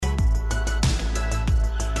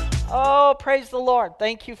Oh, praise the Lord.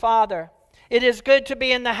 Thank you, Father. It is good to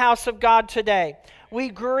be in the house of God today. We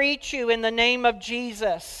greet you in the name of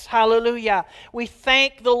Jesus. Hallelujah. We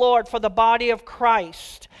thank the Lord for the body of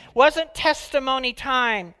Christ. Wasn't testimony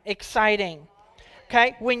time exciting?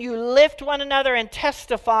 Okay, when you lift one another and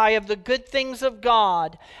testify of the good things of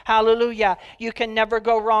God, hallelujah, you can never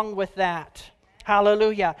go wrong with that.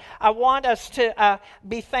 Hallelujah. I want us to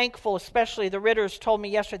be thankful, especially the Ritters told me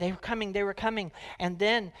yesterday, they were coming, and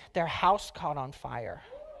then their house caught on fire.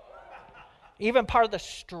 Even part of the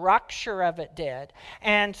structure of it did.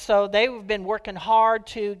 And so they've been working hard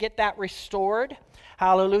to get that restored.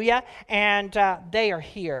 Hallelujah. And they are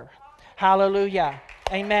here. Hallelujah.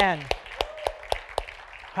 Amen.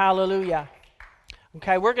 Hallelujah.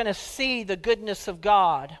 Okay, we're going to see the goodness of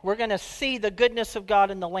God. We're going to see the goodness of God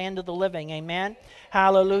in the land of the living. Amen.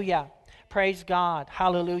 Hallelujah. Praise God.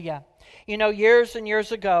 Hallelujah. You know, years and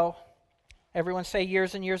years ago, everyone say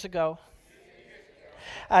years and years ago.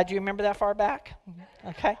 Do you remember that far back?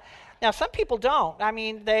 Okay. Now, some people don't. I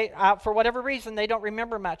mean, they, for whatever reason, they don't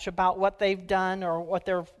remember much about what they've done or what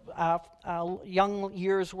their young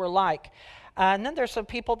years were like. And then there's some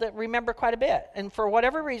people that remember quite a bit. And for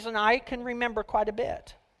whatever reason, I can remember quite a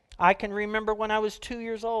bit. I can remember when I was 2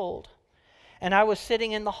 years old, and I was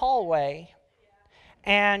sitting in the hallway,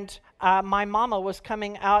 and my mama was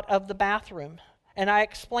coming out of the bathroom. And I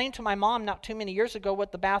explained to my mom not too many years ago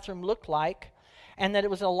what the bathroom looked like, and that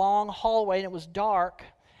it was a long hallway, and it was dark,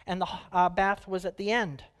 and the bath was at the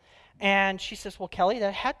end. And she says, well, Kelly,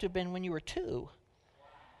 that had to have been when you were 2.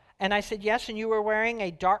 And I said, yes, and you were wearing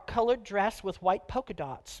a dark-colored dress with white polka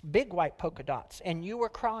dots, big white polka dots, and you were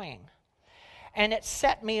crying. And it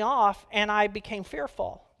set me off, and I became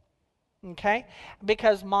fearful, okay?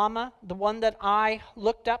 Because Mama, the one that I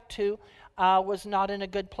looked up to, was not in a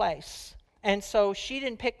good place. And so she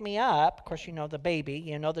didn't pick me up. Of course, you know, the baby,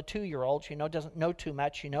 you know, the 2-year-old, you know, doesn't know too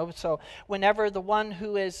much, you know. So whenever the one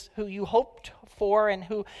who you hoped for and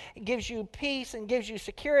who gives you peace and gives you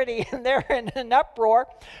security, and they're in an uproar,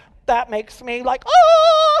 that makes me like,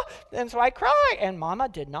 oh! And so I cry. And Mama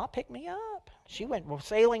did not pick me up. She went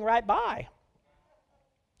sailing right by.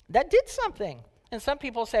 That did something. And some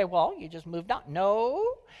people say, well, you just moved on.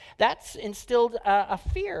 No, that's instilled a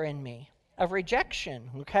fear in me of rejection,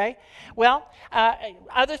 okay? Well,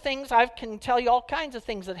 other things, I can tell you all kinds of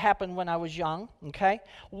things that happened when I was young, okay?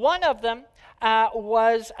 One of them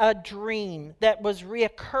was a dream that was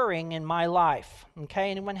reoccurring in my life,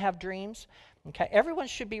 okay? Anyone have dreams? Okay, everyone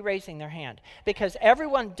should be raising their hand because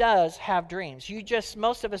everyone does have dreams.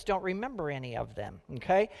 Most of us don't remember any of them,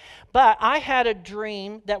 okay? But I had a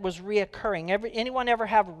dream that was reoccurring. Anyone ever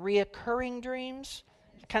have reoccurring dreams?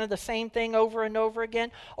 Kind of the same thing over and over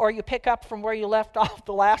again? Or you pick up from where you left off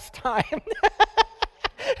the last time? I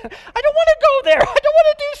don't want to go there. I don't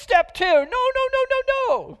want to do step 2.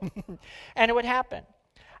 No. And it would happen.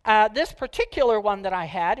 This particular one that I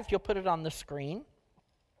had, if you'll put it on the screen,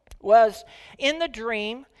 was in the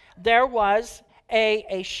dream there was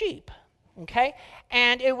a sheep, okay?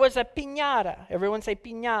 And it was a piñata. Everyone say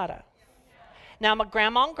piñata. Now my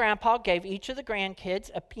grandma and grandpa gave each of the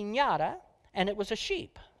grandkids a piñata, and it was a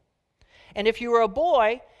sheep. And if you were a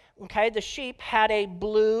boy, okay, the sheep had a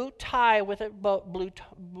blue tie with a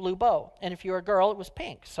blue bow. And if you were a girl, it was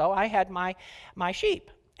pink. So I had my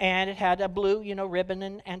sheep, and it had a blue, you know,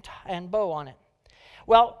 ribbon and bow on it.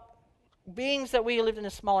 Well, being that we lived in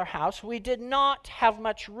a smaller house, we did not have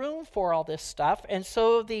much room for all this stuff, and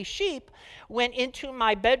so the sheep went into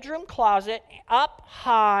my bedroom closet up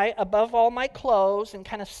high above all my clothes and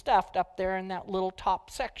kind of stuffed up there in that little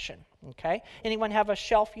top section, okay? Anyone have a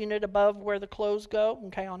shelf unit above where the clothes go,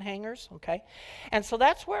 okay, on hangers, okay? And so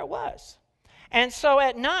that's where it was. And so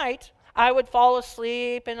at night, I would fall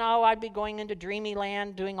asleep, and I'd be going into dreamy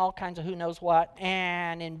land, doing all kinds of who knows what,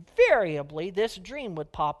 and invariably this dream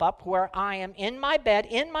would pop up where I am in my bed,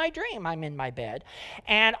 in my dream I'm in my bed,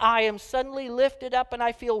 and I am suddenly lifted up, and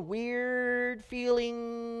I feel weird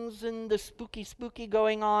feelings and the spooky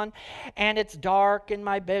going on, and it's dark in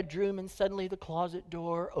my bedroom, and suddenly the closet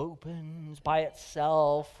door opens by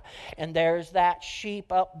itself, and there's that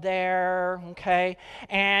sheep up there, okay,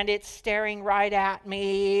 and it's staring right at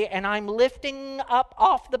me, and I'm lifting up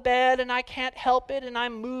off the bed, and I can't help it, and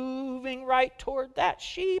I'm moving right toward that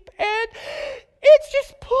sheep, and it's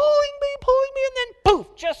just pulling me, and then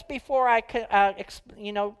poof, just before I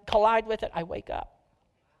collide with it, I wake up.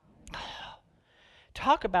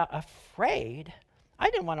 Talk about afraid. I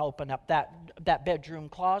didn't want to open up that bedroom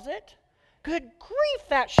closet. Good grief,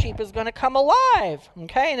 that sheep is going to come alive,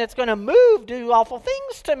 okay, and it's going to move, do awful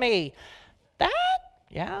things to me.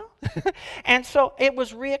 Yeah. And so it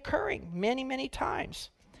was reoccurring many times.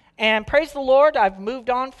 And praise the Lord, I've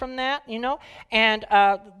moved on from that, And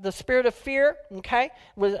the spirit of fear, okay,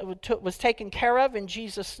 was taken care of in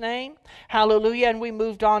Jesus' name. Hallelujah. And we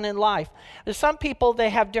moved on in life. There's some people,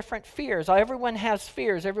 they have different fears. Everyone has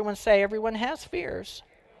fears. Everyone say everyone has fears.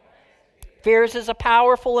 Fears is a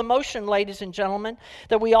powerful emotion, ladies and gentlemen,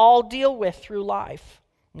 that we all deal with through life.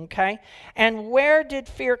 Okay? And where did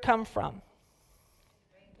fear come from?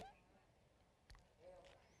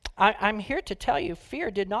 I'm here to tell you,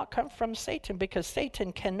 fear did not come from Satan, because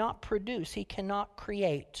Satan cannot produce. He cannot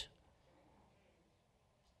create.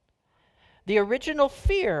 The original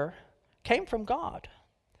fear came from God.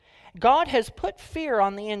 God has put fear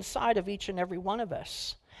on the inside of each and every one of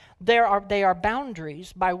us. They are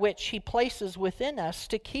boundaries by which He places within us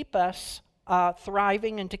to keep us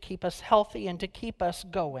thriving and to keep us healthy and to keep us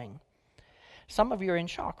going. Some of you are in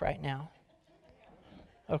shock right now.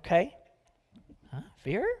 Okay?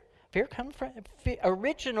 Fear? Fear comes from...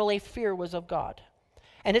 Originally, fear was of God.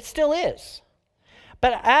 And it still is.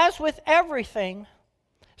 But as with everything,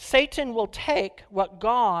 Satan will take what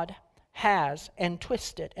God has and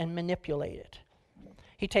twist it and manipulate it.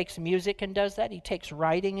 He takes music and does that. He takes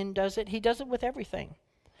writing and does it. He does it with everything.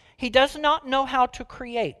 He does not know how to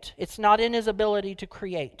create. It's not in his ability to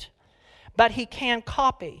create. But he can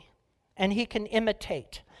copy and he can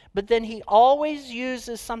imitate. But then he always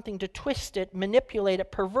uses something to twist it, manipulate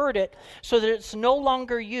it, pervert it, so that it's no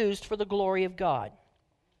longer used for the glory of God.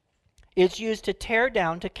 It's used to tear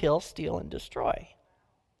down, to kill, steal, and destroy.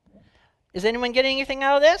 Is anyone getting anything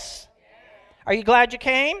out of this? Are you glad you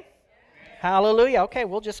came? Hallelujah. Okay,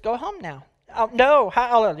 we'll just go home now. No,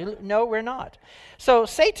 hallelujah. No, we're not. So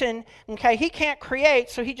Satan, okay, he can't create,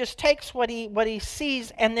 so he just takes what he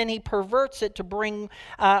sees and then he perverts it to bring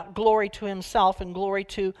glory to himself and glory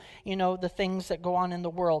to, the things that go on in the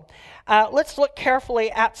world. Let's look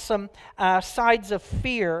carefully at some sides of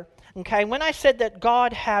fear. Okay, when I said that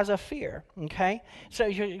God has a fear, okay, so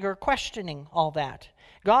you're questioning all that.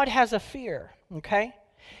 God has a fear, okay?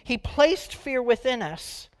 He placed fear within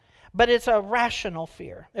us. But it's a rational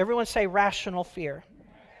fear. Everyone say rational fear.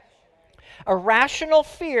 A rational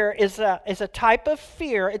fear is a type of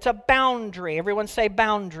fear. It's a boundary. Everyone say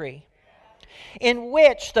boundary. In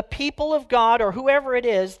which the people of God, or whoever it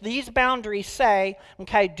is, these boundaries say,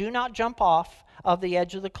 okay, do not jump off of the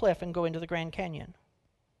edge of the cliff and go into the Grand Canyon.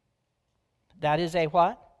 That is a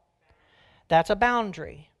what? That's a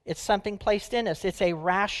boundary. It's something placed in us. It's a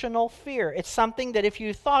rational fear. It's something that if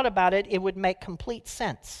you thought about it, it would make complete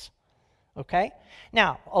sense. Okay?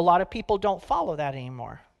 Now, a lot of people don't follow that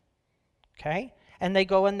anymore. Okay? And they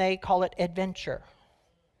go and they call it adventure,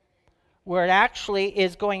 where it actually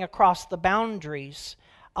is going across the boundaries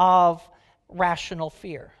of rational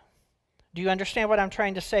fear. Do you understand what I'm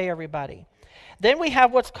trying to say, everybody? Then we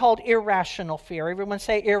have what's called irrational fear. Everyone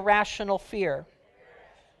say irrational fear.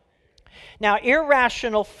 Now,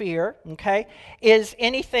 irrational fear, okay, is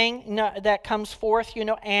anything that comes forth,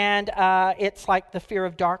 and it's like the fear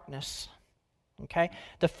of darkness. Okay?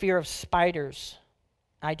 The fear of spiders.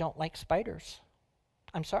 I don't like spiders.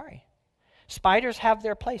 I'm sorry. Spiders have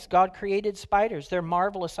their place. God created spiders. They're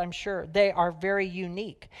marvelous, I'm sure. They are very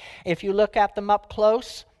unique. If you look at them up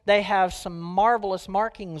close, they have some marvelous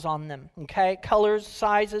markings on them. Okay? Colors,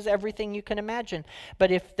 sizes, everything you can imagine. But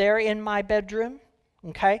if they're in my bedroom,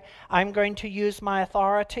 okay, I'm going to use my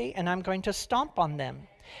authority and I'm going to stomp on them.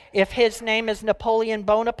 If his name is Napoleon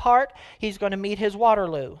Bonaparte, he's going to meet his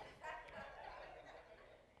Waterloo.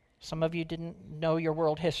 Some of you didn't know your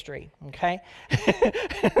world history, okay?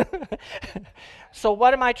 So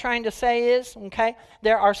what am I trying to say is, okay,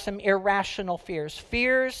 there are some irrational fears.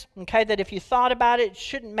 Fears, okay, that if you thought about it, it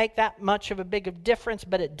shouldn't make that much of a big of difference,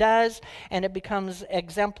 but it does, and it becomes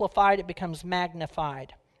exemplified, it becomes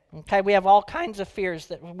magnified. Okay, we have all kinds of fears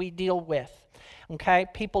that we deal with. Okay,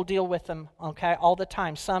 people deal with them, okay, all the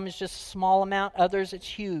time. Some is just a small amount, others it's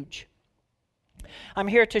huge. I'm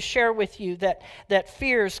here to share with you that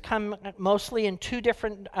fears come mostly in two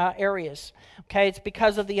different areas. Okay, it's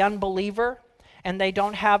because of the unbeliever, and they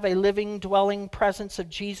don't have a living, dwelling presence of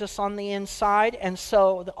Jesus on the inside, and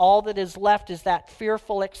so all that is left is that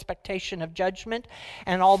fearful expectation of judgment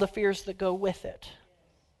and all the fears that go with it.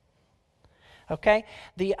 Okay,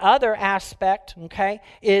 the other aspect, okay,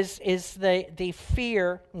 is the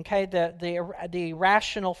fear, okay, the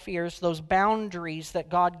rational fears, those boundaries that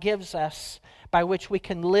God gives us by which we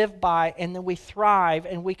can live by, and then we thrive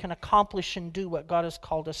and we can accomplish and do what God has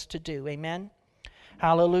called us to do. Amen?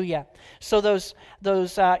 Hallelujah. So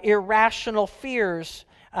those irrational fears,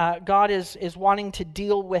 God is wanting to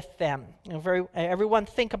deal with them. Everyone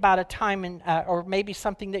think about a time or maybe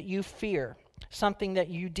something that you fear, something that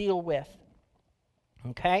you deal with.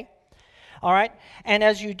 Okay? All right? And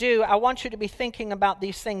as you do, I want you to be thinking about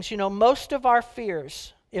these things. You know, most of our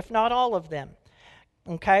fears, if not all of them,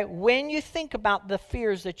 okay, when you think about the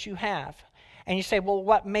fears that you have, and you say, well,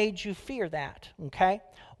 what made you fear that? Okay?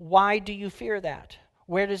 Why do you fear that?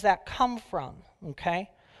 Where does that come from? Okay?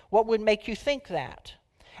 What would make you think that?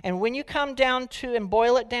 And when you come down to and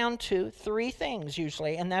boil it down to 3 things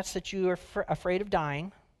usually, and that's that you are afraid of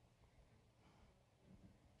dying.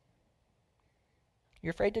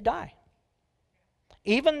 You're afraid to die.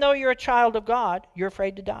 Even though you're a child of God, you're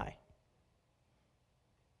afraid to die.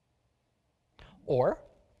 Or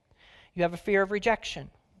you have a fear of rejection.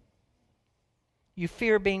 You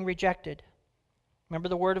fear being rejected. Remember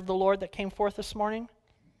the word of the Lord that came forth this morning?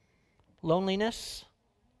 Loneliness.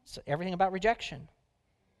 It's everything about rejection.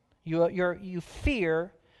 You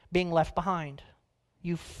fear being left behind.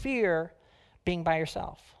 You fear being by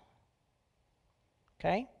yourself.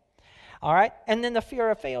 Okay? All right? And then the fear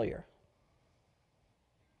of failure.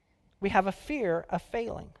 We have a fear of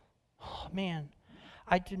failing. Oh man,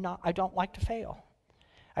 I don't like to fail.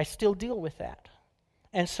 I still deal with that.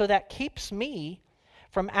 And so that keeps me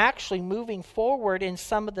from actually moving forward in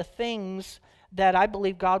some of the things that I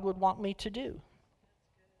believe God would want me to do.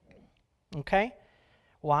 Okay?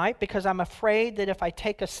 Why? Because I'm afraid that if I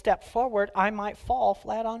take a step forward, I might fall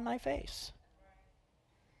flat on my face.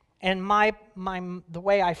 And the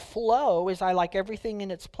way I flow is I like everything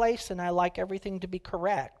in its place and I like everything to be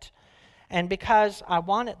correct. And because I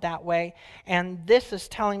want it that way, and this is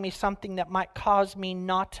telling me something that might cause me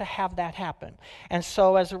not to have that happen. And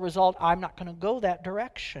so as a result, I'm not going to go that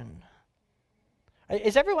direction.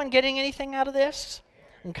 Is everyone getting anything out of this?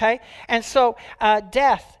 Okay? And so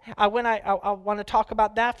death, I want to talk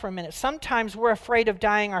about that for a minute. Sometimes we're afraid of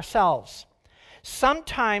dying ourselves.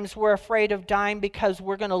 Sometimes we're afraid of dying because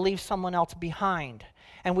we're going to leave someone else behind.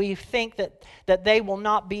 And we think that they will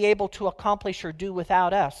not be able to accomplish or do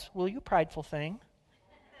without us. Well, you prideful thing.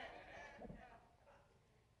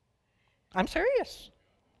 I'm serious.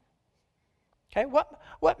 Okay,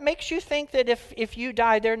 what makes you think that if you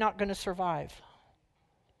die, they're not going to survive?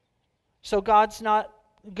 So God's not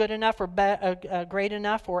good enough or great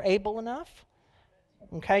enough or able enough?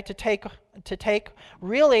 Okay, to take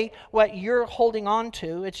really what you're holding on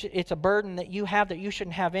to, it's a burden that you have that you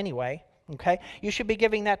shouldn't have anyway. Okay, you should be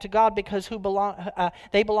giving that to God because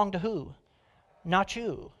they belong to who? Not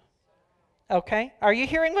you. Okay, are you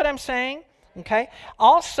hearing what I'm saying? Okay.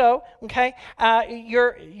 Also, okay,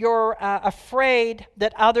 you're afraid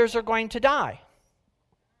that others are going to die.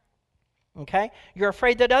 Okay, you're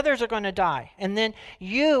afraid that others are going to die, and then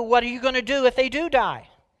what are you going to do if they do die?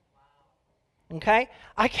 Okay,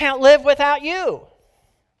 I can't live without you.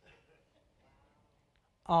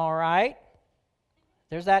 All right.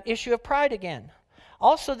 There's that issue of pride again.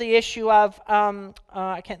 Also the issue of,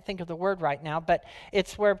 I can't think of the word right now, but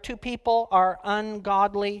it's where 2 people are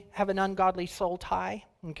ungodly, have an ungodly soul tie,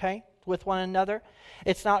 okay, with one another.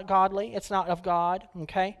 It's not godly. It's not of God,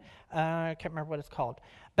 okay. I can't remember what it's called.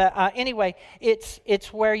 But anyway,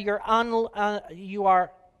 it's where you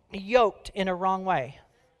are yoked in a wrong way,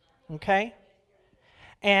 okay.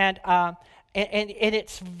 And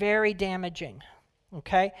it's very damaging.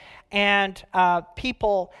 Okay, and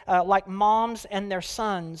people like moms and their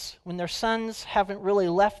sons, when their sons haven't really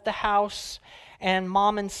left the house, and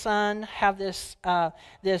mom and son have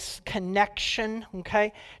this connection,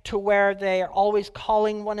 okay, to where they are always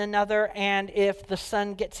calling one another, and if the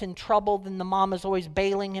son gets in trouble, then the mom is always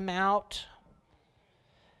bailing him out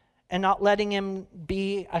and not letting him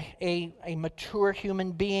be a mature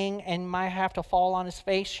human being, and might have to fall on his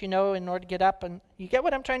face, in order to get up. And you get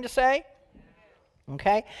what I'm trying to say?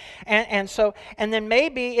 Okay, and then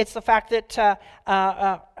maybe it's the fact that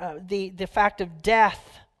the fact of death,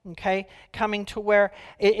 okay, coming to where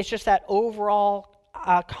it's just that overall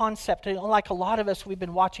concept. Like a lot of us, we've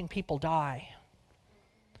been watching people die,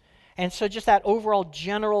 and so just that overall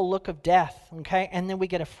general look of death, okay, and then we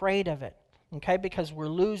get afraid of it, okay, because we're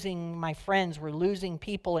losing my friends, we're losing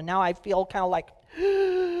people, and now I feel kind of like,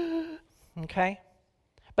 okay.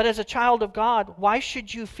 But as a child of God, why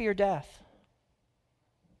should you fear death?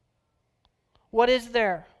 What is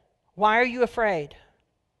there? Why are you afraid?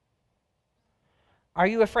 Are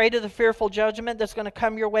you afraid of the fearful judgment that's going to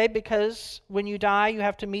come your way because when you die you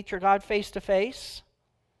have to meet your God face to face?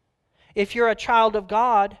 If you're a child of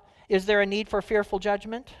God, is there a need for fearful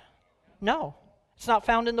judgment? No. It's not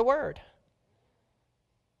found in the Word.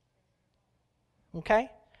 Okay?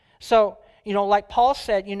 So, like Paul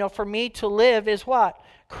said, for me to live is what?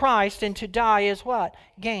 Christ, and to die is what?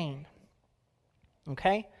 Gain.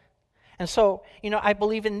 Okay? And so, I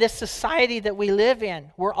believe in this society that we live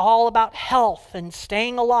in, we're all about health and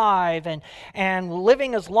staying alive and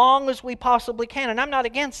living as long as we possibly can. And I'm not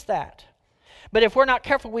against that. But if we're not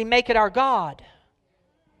careful, we make it our God.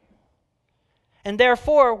 And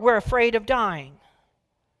therefore, we're afraid of dying.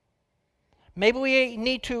 Maybe we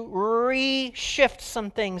need to reshift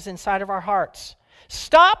some things inside of our hearts.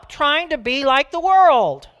 Stop trying to be like the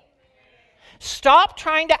world. Stop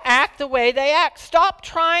trying to act the way they act. Stop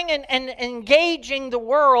trying and engaging the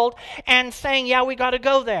world and saying, yeah, we got to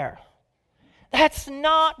go there. That's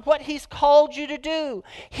not what He's called you to do.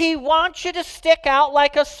 He wants you to stick out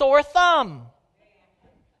like a sore thumb.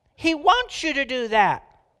 He wants you to do that.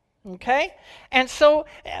 Okay? And so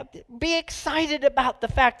be excited about the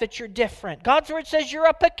fact that you're different. God's Word says you're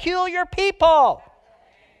a peculiar people.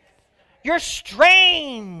 You're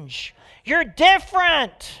strange. You're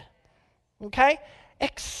different. Okay?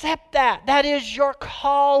 Accept that. That is your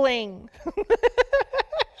calling.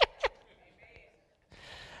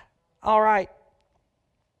 All right.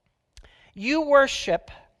 You worship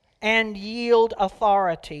and yield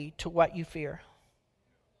authority to what you fear.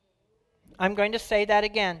 I'm going to say that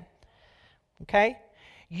again. Okay?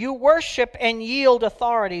 You worship and yield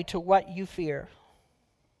authority to what you fear.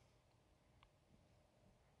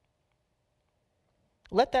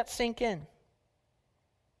 Let that sink in.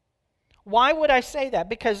 Why would I say that?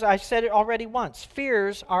 Because I said it already once.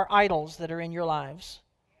 Fears are idols that are in your lives.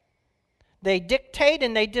 They dictate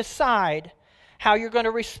and they decide how you're going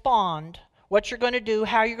to respond, what you're going to do,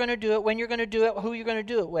 how you're going to do it, when you're going to do it, who you're going to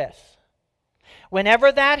do it with.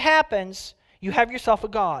 Whenever that happens, you have yourself a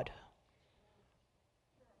god.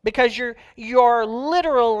 Because you're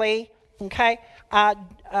literally,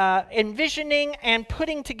 envisioning and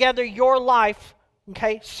putting together your life,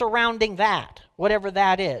 surrounding that, whatever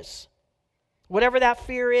that is. Whatever that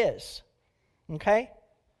fear is. Okay?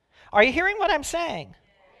 Are you hearing what I'm saying?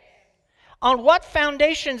 On what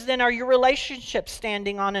foundations then are your relationships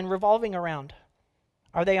standing on and revolving around?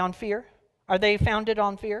 Are they on fear? Are they founded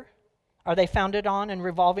on fear? Are they founded on and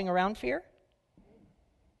revolving around fear?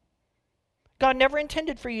 God never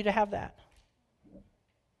intended for you to have that.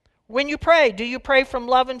 When you pray, do you pray from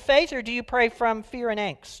love and faith or do you pray from fear and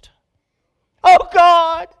angst? Oh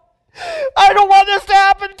God, I don't want this to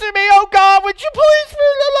happen to me. Oh God, would you please?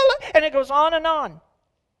 And it goes on and on.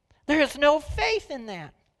 There is no faith in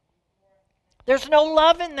that. There's no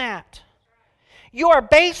love in that. You are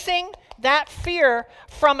basing that fear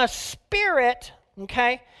from a spirit,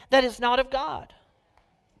 that is not of God.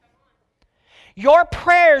 Your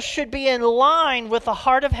prayers should be in line with the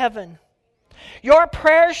heart of heaven. Your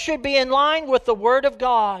prayers should be in line with the Word of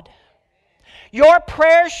God. Your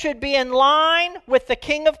prayers should be in line with the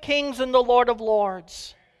King of Kings and the Lord of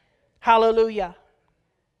Lords. Hallelujah.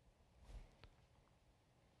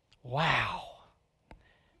 Wow.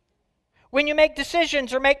 When you make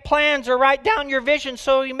decisions or make plans or write down your vision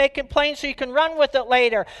so you make it plain so you can run with it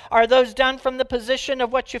later, are those done from the position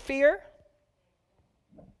of what you fear?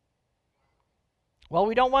 Well,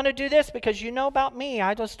 we don't want to do this because you know about me.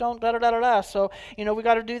 I just don't So, we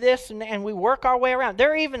got to do this and we work our way around.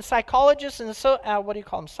 There are even psychologists and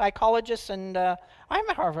psychologists and I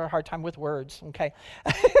have a hard time with words. Okay,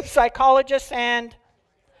 psychologists and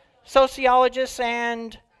sociologists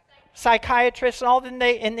and psychiatrists and all. And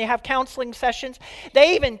they have counseling sessions.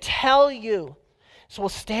 They even tell you, so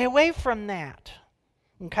stay away from that.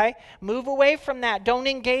 Okay, move away from that. Don't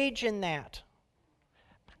engage in that.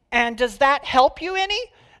 And does that help you any?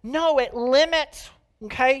 No, it limits,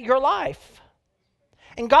 your life.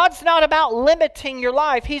 And God's not about limiting your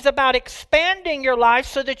life. He's about expanding your life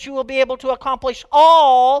so that you will be able to accomplish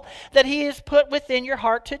all that He has put within your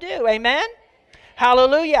heart to do. Amen?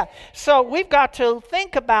 Hallelujah. So we've got to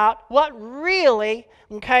think about what really,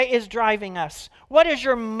 is driving us. What is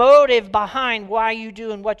your motive behind why you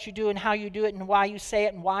do and what you do and how you do it and why you say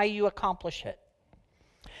it and why you accomplish it?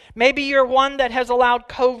 Maybe you're one that has allowed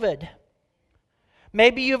COVID.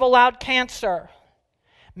 Maybe you've allowed cancer.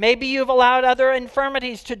 Maybe you've allowed other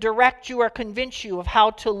infirmities to direct you or convince you of how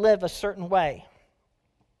to live a certain way.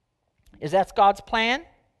 Is that God's plan?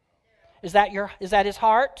 Is that His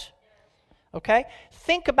heart? Okay?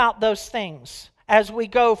 Think about those things as we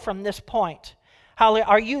go from this point.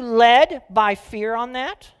 Are you led by fear on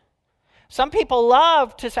that? Some people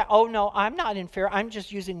love to say, oh no, I'm not in fear. I'm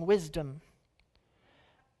just using wisdom.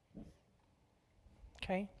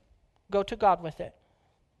 Okay? Go to God with it.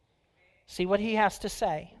 See what He has to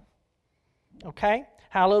say. Okay?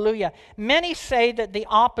 Hallelujah. Many say that the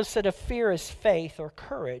opposite of fear is faith or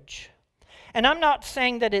courage. And I'm not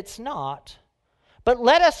saying that it's not, But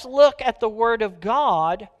let us look at the Word of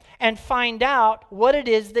God and find out what it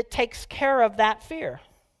is that takes care of that fear.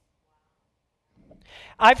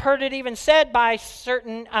 I've heard it even said by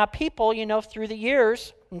certain people, through the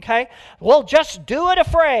years, okay, well, just do it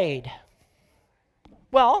afraid.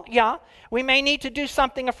 Well, yeah, we may need to do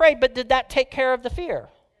something afraid, but did that take care of the fear?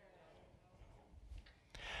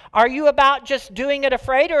 Are you about just doing it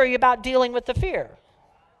afraid, or are you about dealing with the fear?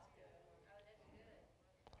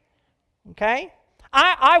 Okay?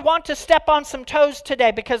 I want to step on some toes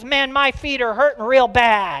today because, man, my feet are hurting real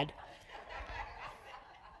bad.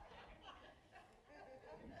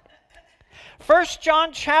 1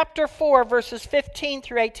 John chapter 4, verses 15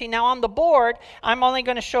 through 18. Now on the board, I'm only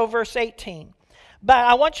going to show verse 18. But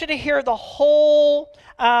I want you to hear the whole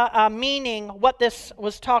meaning, what this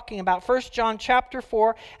was talking about. 1 John chapter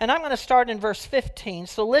 4, and I'm going to start in verse 15.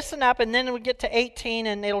 So listen up, and then we'll get to 18,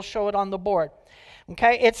 and it'll show it on the board.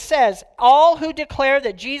 Okay, it says, all who declare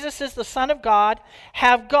that Jesus is the Son of God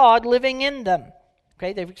have God living in them.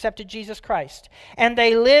 Okay, they've accepted Jesus Christ. And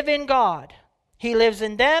they live in God. He lives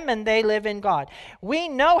in them and they live in God. We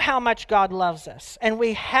know how much God loves us, and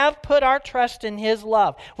we have put our trust in His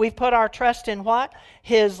love. We've put our trust in what?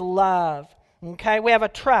 His love. Okay, we have a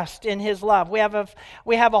trust in His love. We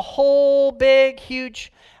have a whole big,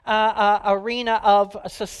 huge arena of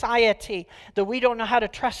society that we don't know how to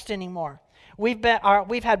trust anymore. We've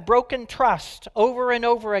had broken trust over and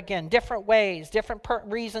over again, different ways, different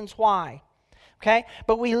reasons why. Okay,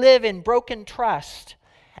 but we live in broken trust.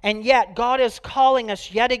 And yet, God is calling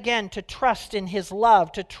us yet again to trust in His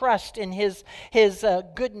love, to trust in His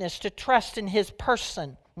goodness, to trust in His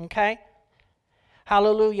person. Okay?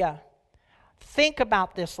 Hallelujah. Think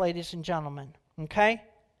about this, ladies and gentlemen. Okay?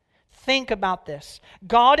 Think about this.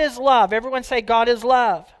 God is love. Everyone say, God is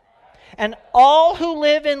love. And all who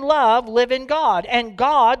live in love live in God, and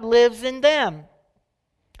God lives in them.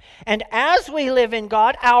 And as we live in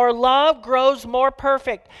God, our love grows more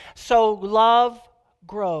perfect. So love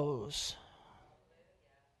grows.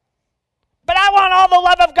 But I want all the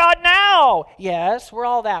love of God now. Yes, we're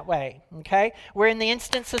all that way, okay? We're in the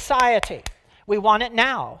instant society. We want it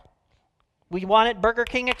now. We want it Burger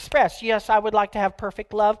King Express. Yes, I would like to have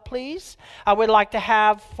perfect love, please. I would like to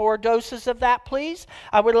have 4 doses of that, please.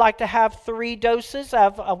 I would like to have 3 doses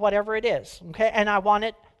of whatever it is, okay? And I want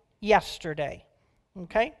it yesterday,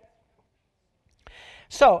 okay?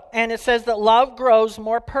 So, and it says that love grows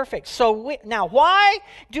more perfect. So now, why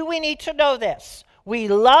do we need to know this? We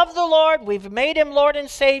love the Lord, we've made Him Lord and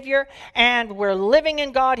Savior, and we're living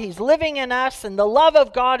in God, He's living in us, and the love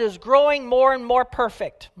of God is growing more and more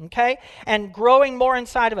perfect, okay? And growing more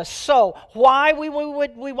inside of us. So, why we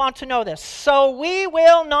want to know this? So we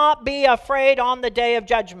will not be afraid on the day of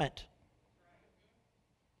judgment.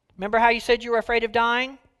 Remember how you said you were afraid of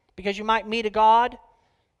dying? Because you might meet a God?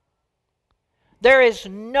 There is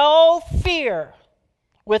no fear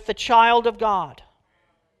with the child of God.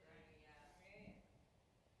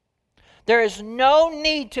 There is no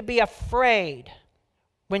need to be afraid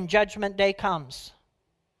when Judgment Day comes.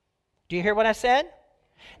 Do you hear what I said?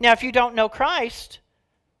 Now, if you don't know Christ,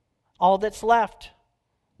 all that's left,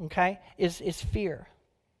 okay, is fear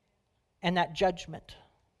and that judgment.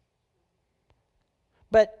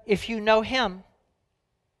 But if you know Him,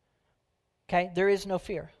 okay, there is no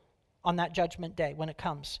fear on that judgment day when it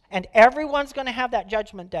comes. And everyone's going to have that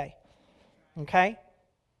judgment day. Okay?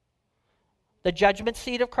 The judgment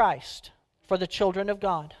seat of Christ for the children of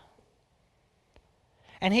God.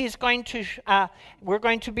 And He's going to, we're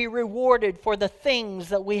going to be rewarded for the things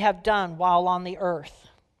that we have done while on the earth.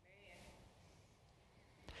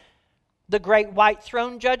 The great white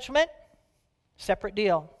throne judgment, separate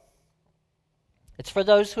deal. It's for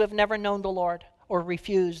those who have never known the Lord or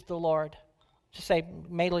refused the Lord. To say,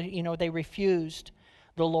 they refused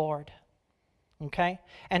the Lord. Okay?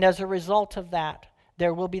 And as a result of that,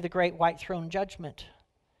 there will be the great white throne judgment.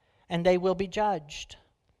 And they will be judged.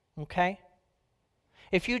 Okay?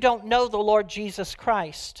 If you don't know the Lord Jesus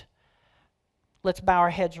Christ, let's bow our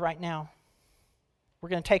heads right now. We're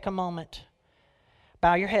going to take a moment.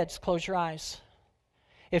 Bow your heads, close your eyes.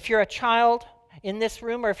 If you're a child in this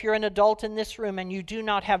room, or if you're an adult in this room and you do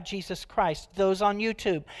not have Jesus Christ, those on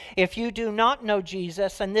YouTube, if you do not know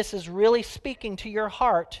Jesus and this is really speaking to your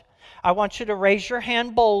heart, I want you to raise your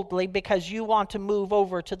hand boldly because you want to move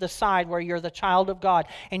over to the side where you're the child of God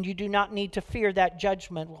and you do not need to fear that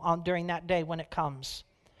judgment during that day when it comes.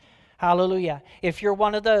 Hallelujah. If you're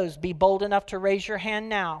one of those, be bold enough to raise your hand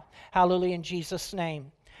now. Hallelujah, in Jesus'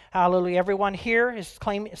 name. Hallelujah. Everyone here is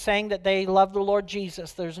saying that they love the Lord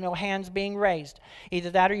Jesus. There's no hands being raised. Either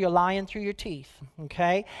that or you're lying through your teeth.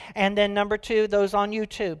 Okay? And then number 2, those on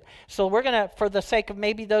YouTube. So we're going to, for the sake of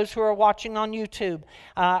maybe those who are watching on YouTube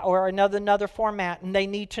or another format, and they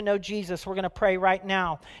need to know Jesus, we're going to pray right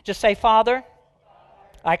now. Just say, Father,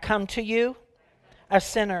 I come to you, a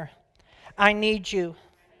sinner. I need you.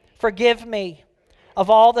 Forgive me of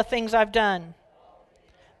all the things I've done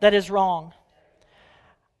that is wrong.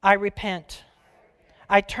 I repent.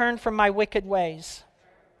 I turn from my wicked ways.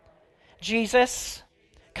 Jesus,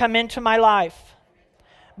 come into my life.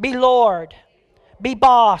 Be Lord. Be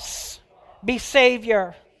boss. Be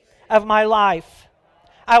Savior of my life.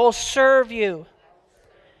 I will serve you.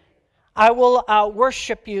 I will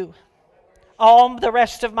worship you all the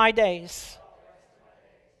rest of my days.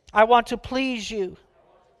 I want to please you.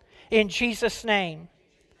 In Jesus' name.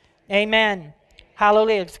 Amen.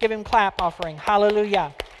 Hallelujah. Let's give him clap offering.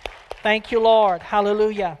 Hallelujah. Thank you, Lord.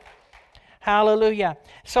 Hallelujah. Hallelujah.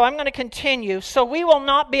 So I'm going to continue. So we will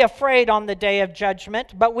not be afraid on the day of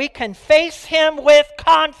judgment, but we can face him with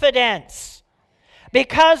confidence.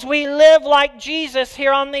 Because we live like Jesus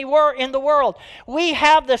here in the world. We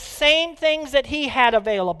have the same things that he had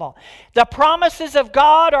available. The promises of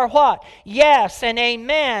God are what? Yes and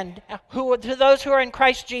amen to those who are in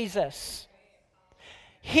Christ Jesus.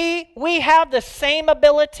 We have the same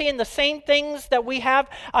ability and the same things that we have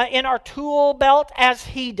in our tool belt as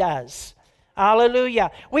he does.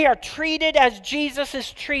 Hallelujah. We are treated as Jesus is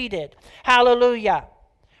treated. Hallelujah.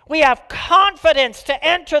 We have confidence to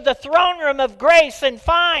enter the throne room of grace and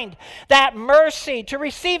find that mercy, to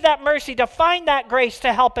receive that mercy, to find that grace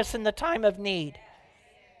to help us in the time of need.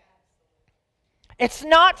 It's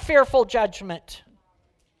not fearful judgment.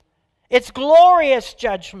 It's glorious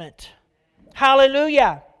judgment.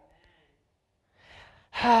 Hallelujah.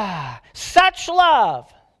 Such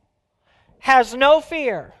love has no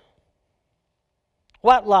fear.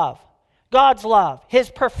 What love? God's love, his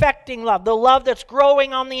perfecting love, the love that's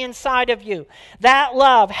growing on the inside of you. That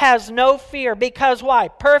love has no fear because why?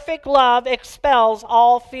 Perfect love expels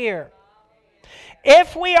all fear.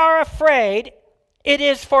 If we are afraid, it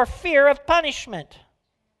is for fear of punishment.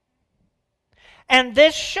 And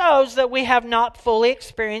this shows that we have not fully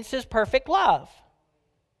experienced his perfect love.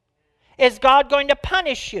 Is God going to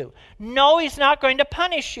punish you? No, he's not going to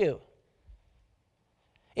punish you.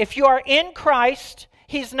 If you are in Christ,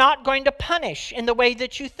 he's not going to punish in the way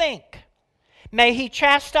that you think. May he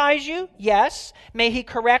chastise you? Yes. May he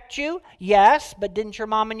correct you? Yes. But didn't your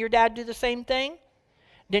mom and your dad do the same thing?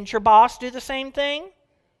 Didn't your boss do the same thing?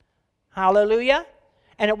 Hallelujah.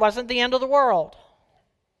 And it wasn't the end of the world.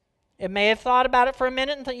 It may have thought about it for a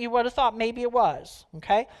minute and you would have thought maybe it was.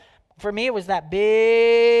 Okay? For me, it was that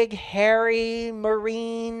big, hairy,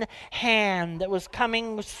 marine hand that was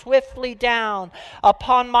coming swiftly down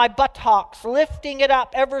upon my buttocks, lifting it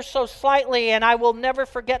up ever so slightly, and I will never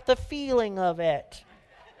forget the feeling of it.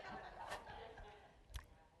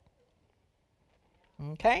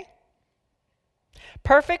 Okay?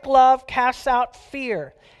 Perfect love casts out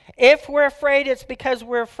fear. If we're afraid, it's because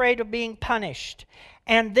we're afraid of being punished.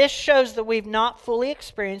 And this shows that we've not fully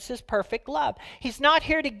experienced his perfect love. He's not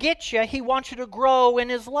here to get you. He wants you to grow in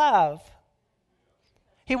his love.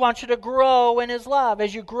 He wants you to grow in his love.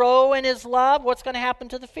 As you grow in his love, what's going to happen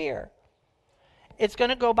to the fear? It's going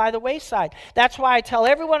to go by the wayside. That's why I tell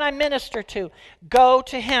everyone I minister to, go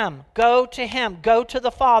to him, go to him, go to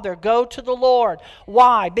the Father, go to the Lord.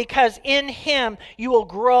 Why? Because in him you will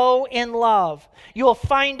grow in love. You will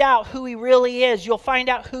find out who he really is. You'll find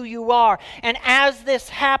out who you are. And as this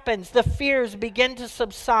happens, the fears begin to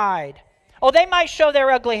subside. Oh, they might show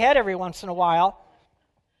their ugly head every once in a while.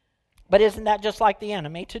 But isn't that just like the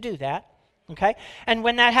enemy to do that? Okay? And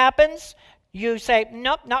when that happens, you say,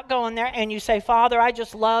 nope, not going there. And you say, Father, I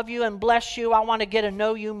just love you and bless you. I want to get to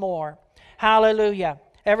know you more. Hallelujah.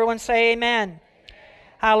 Everyone say amen. Amen.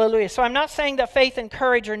 Hallelujah. So I'm not saying that faith and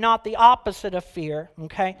courage are not the opposite of fear,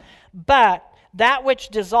 okay? But that which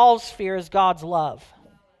dissolves fear is God's love.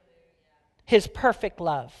 His perfect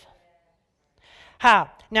love. Now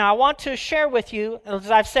I want to share with you,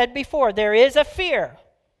 as I've said before, there is a fear.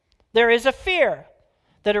 There is a fear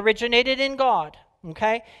that originated in God,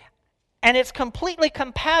 okay? And it's completely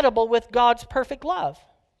compatible with God's perfect love.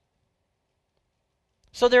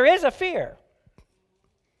 So there is a fear.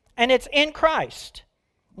 And it's in Christ.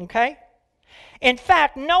 Okay? In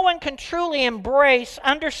fact, no one can truly embrace,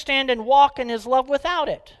 understand, and walk in his love without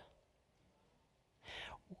it.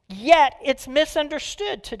 Yet, it's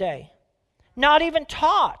misunderstood today. Not even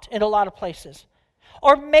taught in a lot of places.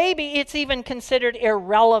 Or maybe it's even considered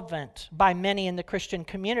irrelevant by many in the Christian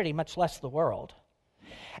community, much less the world.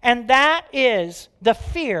 And that is the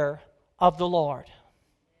fear of the Lord.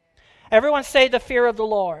 Everyone say the fear of the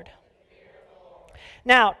Lord.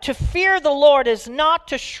 Now, to fear the Lord is not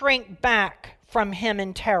to shrink back from Him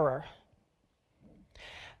in terror.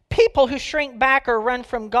 People who shrink back or run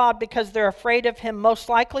from God because they're afraid of Him most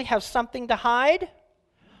likely have something to hide,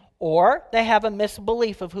 or they have a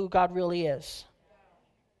misbelief of who God really is.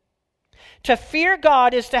 To fear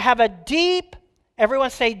God is to have a deep, everyone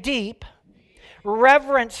say deep,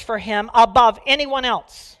 reverence for Him above anyone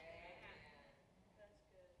else.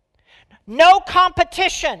 No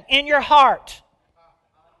competition in your heart.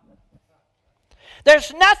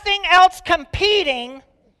 There's nothing else competing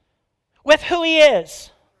with who He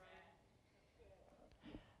is.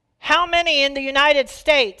 How many in the United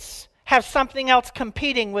States have something else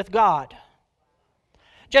competing with God?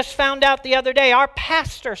 Just found out the other day, our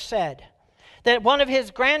pastor said that one of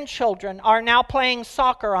his grandchildren are now playing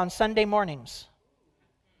soccer on Sunday mornings.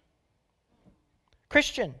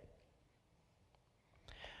 Christian.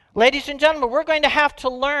 Ladies and gentlemen, we're going to have to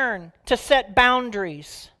learn to set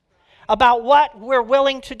boundaries about what we're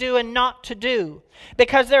willing to do and not to do.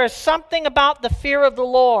 Because there is something about the fear of the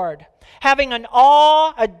Lord, having an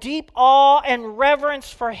awe, a deep awe and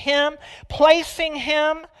reverence for Him, placing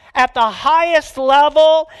Him at the highest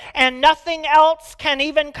level, and nothing else can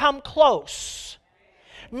even come close.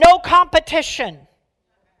 No competition.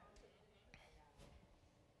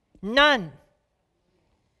 None.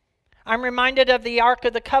 I'm reminded of the Ark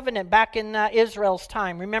of the Covenant back in Israel's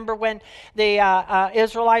time. Remember when the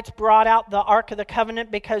Israelites brought out the Ark of the Covenant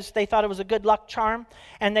because they thought it was a good luck charm?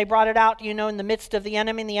 And they brought it out, in the midst of the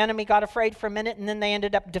enemy. And the enemy got afraid for a minute, and then they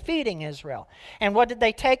ended up defeating Israel. And what did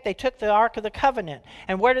they take? They took the Ark of the Covenant.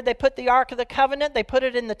 And where did they put the Ark of the Covenant? They put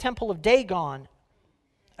it in the temple of Dagon,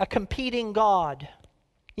 a competing god.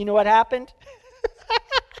 You know what happened?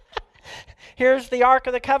 Here's the Ark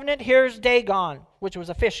of the Covenant. Here's Dagon, which was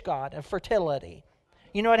a fish god of fertility.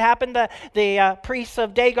 You know what happened? The priests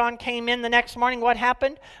of Dagon came in the next morning. What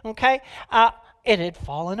happened? Okay. It had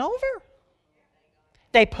fallen over.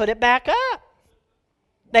 They put it back up.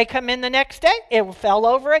 They come in the next day. It fell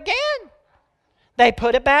over again. They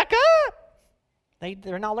put it back up.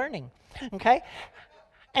 They're not learning. Okay.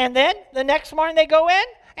 And then the next morning they go in,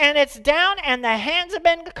 and it's down, and the hands have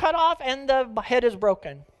been cut off, and the head is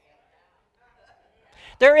broken.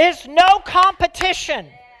 There is no competition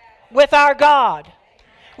with our God.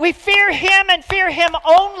 We fear Him and fear Him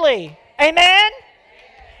only. Amen?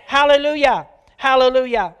 Hallelujah.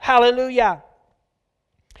 Hallelujah. Hallelujah.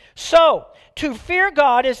 So, to fear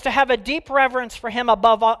God is to have a deep reverence for Him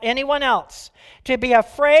above anyone else. To be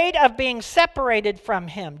afraid of being separated from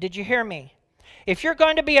Him. Did you hear me? If you're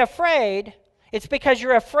going to be afraid, it's because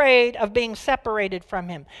you're afraid of being separated from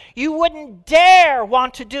Him. You wouldn't dare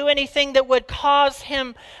want to do anything that would cause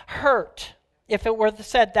Him hurt, if it were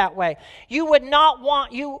said that way. You would not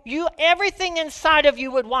want, everything inside of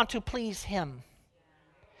you would want to please Him.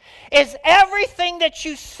 Is everything that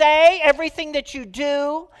you say, everything that you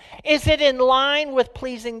do, is it in line with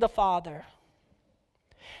pleasing the Father?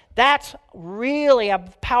 That's really a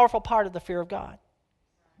powerful part of the fear of God.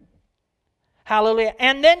 Hallelujah.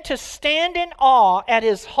 And then to stand in awe at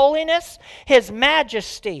His holiness, His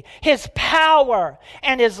majesty, His power,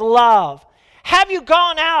 and His love. Have you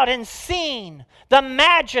gone out and seen the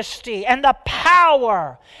majesty and the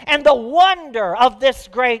power and the wonder of this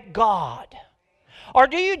great God? Or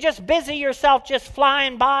do you just busy yourself just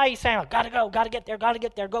flying by? You say, gotta go, gotta get there,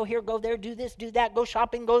 go here, go there, do this, do that, go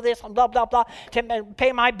shopping, go this, blah, blah, blah, to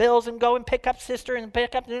pay my bills and go and pick up sister and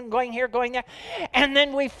pick up, and going here, going there. And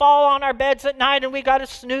then we fall on our beds at night and we got to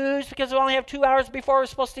snooze because we only have 2 hours before we're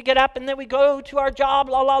supposed to get up. And then we go to our job,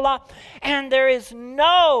 la, la, la. And there is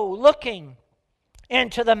no looking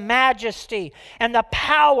into the majesty and the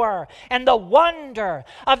power and the wonder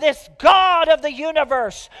of this God of the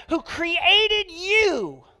universe who created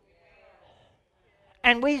you.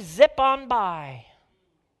 And we zip on by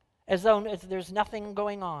as though there's nothing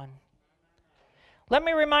going on. Let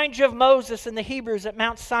me remind you of Moses and the Hebrews at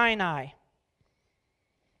Mount Sinai.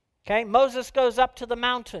 Okay, Moses goes up to the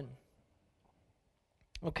mountain.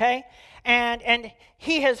 Okay, and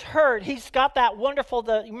he has heard, he's got that wonderful,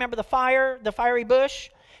 remember the fiery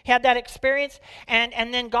bush? He had that experience,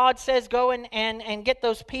 and then God says, go and get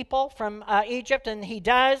those people from Egypt, and he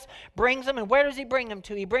does, brings them, and where does he bring them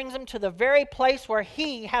to? He brings them to the very place where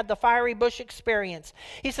he had the fiery bush experience.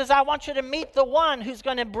 He says, I want you to meet the one who's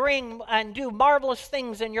going to bring and do marvelous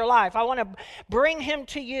things in your life. I want to bring him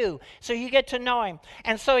to you so you get to know him.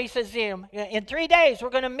 And so he says, in 3 days we're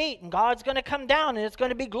going to meet, and God's going to come down, and it's going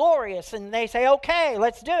to be glorious. And they say, okay,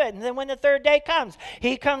 let's do it. And then when the third day comes,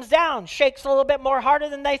 he comes down, shakes a little bit more harder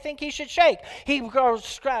than they think he should shake. He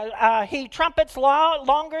trumpets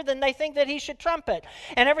longer than they think that he should trumpet.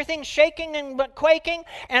 And everything's shaking and quaking,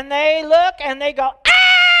 and they look and they go,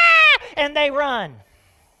 ah! And they run.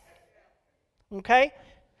 Okay?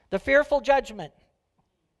 The fearful judgment.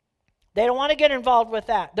 They don't want to get involved with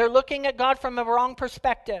that. They're looking at God from a wrong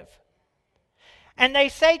perspective. And they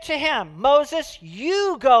say to him, Moses,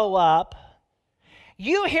 you go up.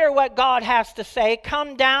 You hear what God has to say.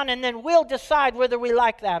 Come down, and then we'll decide whether we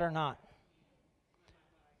like that or not.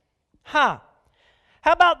 How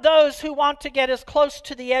about those who want to get as close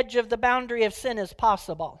to the edge of the boundary of sin as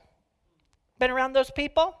possible? Been around those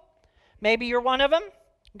people? Maybe you're one of them.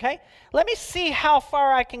 Okay? Let me see how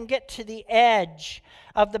far I can get to the edge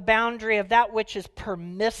of the boundary of that which is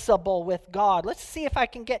permissible with God. Let's see if I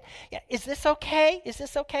can get, is this okay? Is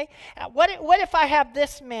this okay? What if I have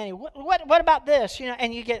this many? What about this?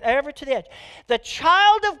 And you get over to the edge. The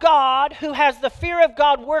child of God who has the fear of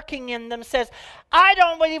God working in them says, I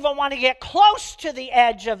don't even want to get close to the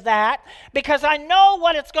edge of that because I know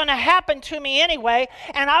what it's going to happen to me anyway,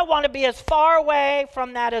 and I want to be as far away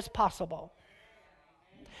from that as possible.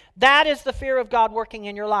 That is the fear of God working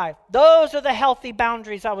in your life. Those are the healthy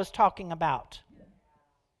boundaries I was talking about.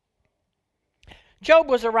 Job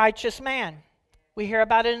was a righteous man. We hear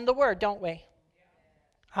about it in the Word, don't we?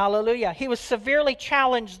 Hallelujah. He was severely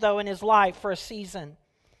challenged, though, in his life for a season.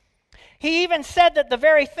 He even said that the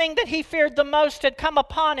very thing that he feared the most had come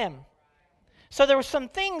upon him. So there were some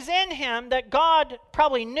things in him that God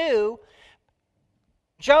probably knew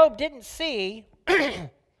Job didn't see,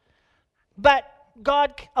 but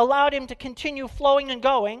God allowed him to continue flowing and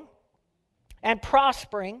going and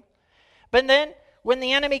prospering. But then when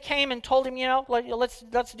the enemy came and told him,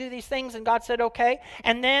 let's do these things, and God said, okay.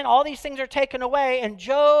 And then all these things are taken away, and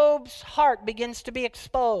Job's heart begins to be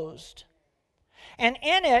exposed. And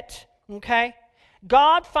in it, okay,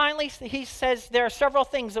 God finally, he says, there are several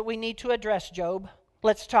things that we need to address, Job.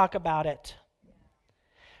 Let's talk about it.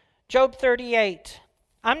 Job 38.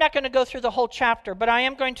 I'm not going to go through the whole chapter, but I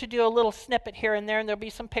am going to do a little snippet here and there, and there'll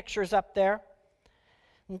be some pictures up there.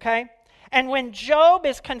 Okay? And when Job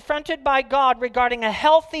is confronted by God regarding a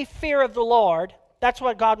healthy fear of the Lord, that's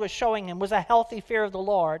what God was showing him, was a healthy fear of the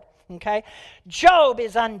Lord. Okay? Job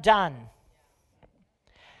is undone.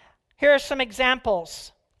 Here are some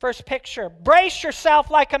examples. First picture. Brace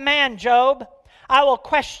yourself like a man, Job. I will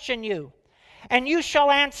question you, and you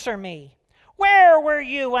shall answer me. Where were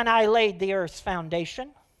you when I laid the earth's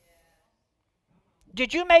foundation?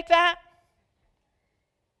 Did you make that?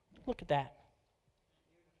 Look at that.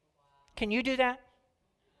 Can you do that?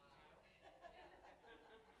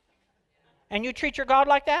 And you treat your God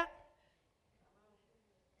like that?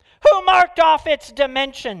 Who marked off its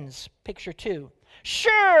dimensions? Picture 2.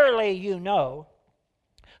 Surely you know.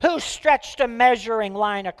 Who stretched a measuring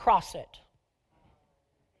line across it?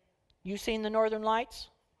 You seen the northern lights?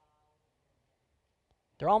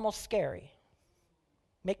 They're almost scary.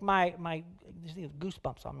 Make my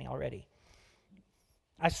goosebumps on me already.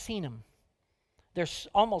 I've seen them. They're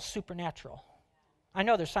almost supernatural. I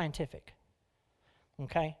know they're scientific.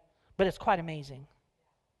 Okay? But it's quite amazing.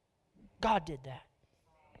 God did that.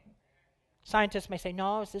 Scientists may say,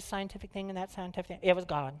 no, it's this scientific thing and that scientific thing. It was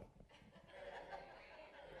God.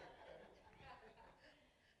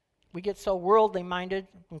 We get so worldly minded,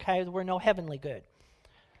 okay, we're no heavenly good.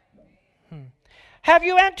 Have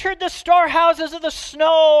you entered the storehouses of the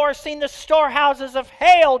snow or seen the storehouses of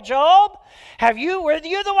hail, Job? Were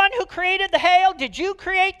you the one who created the hail? Did you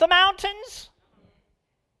create the mountains?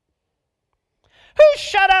 Who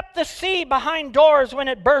shut up the sea behind doors when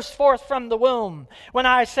it burst forth from the womb? When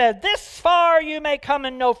I said, this far you may come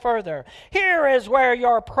and no further. Here is where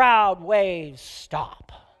your proud waves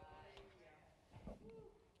stop.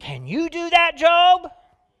 Can you do that, Job?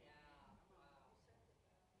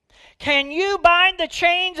 Can you bind the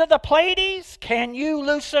chains of the Pleiades? Can you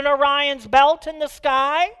loosen Orion's belt in the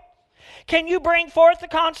sky? Can you bring forth the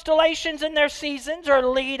constellations in their seasons or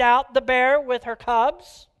lead out the bear with her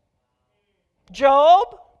cubs?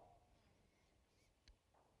 Job?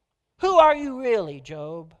 Who are you really,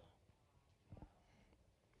 Job?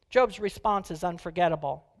 Job's response is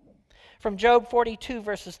unforgettable. From Job 42,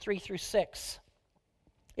 verses 3 through 6.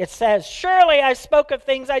 It says, surely I spoke of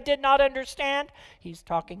things I did not understand. He's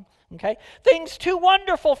talking, okay? Things too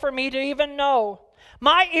wonderful for me to even know.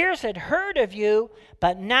 My ears had heard of you,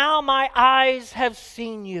 but now my eyes have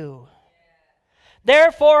seen you.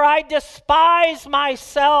 Therefore I despise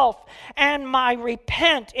myself and my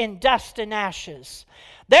repent in dust and ashes.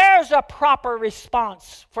 There's a proper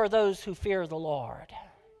response for those who fear the Lord.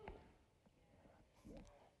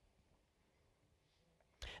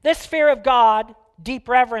 This fear of God, deep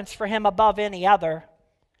reverence for Him above any other,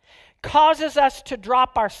 causes us to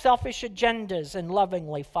drop our selfish agendas and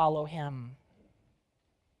lovingly follow Him.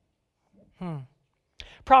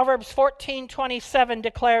 Proverbs 14:27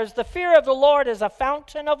 declares, the fear of the Lord is a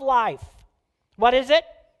fountain of life. What is it?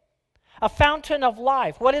 A fountain of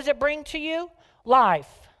life. What does it bring to you? Life.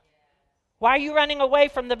 Why are you running away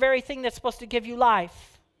from the very thing that's supposed to give you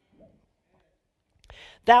life?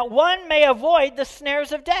 That one may avoid the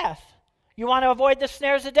snares of death. You want to avoid the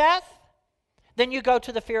snares of death? Then you go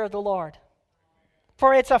to the fear of the Lord.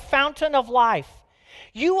 For it's a fountain of life.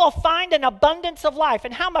 You will find an abundance of life.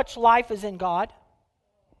 And how much life is in God?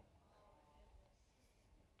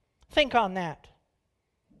 Think on that.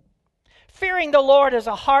 Fearing the Lord is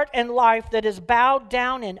a heart and life that is bowed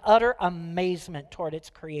down in utter amazement toward its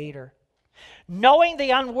Creator. Knowing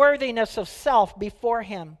the unworthiness of self before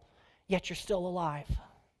Him, yet you're still alive.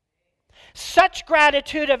 Such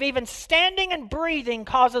gratitude of even standing and breathing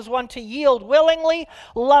causes one to yield willingly,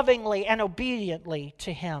 lovingly, and obediently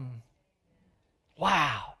to Him.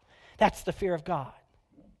 Wow, that's the fear of God.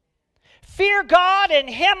 Fear God and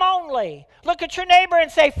Him only. Look at your neighbor and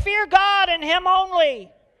say, fear God and Him only.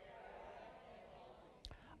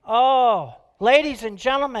 Oh, ladies and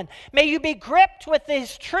gentlemen, may you be gripped with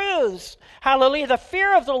these truths. Hallelujah. The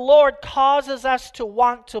fear of the Lord causes us to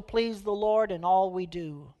want to please the Lord in all we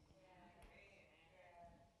do.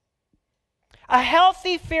 A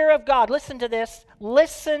healthy fear of God, listen to this,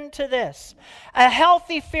 listen to this. A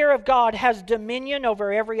healthy fear of God has dominion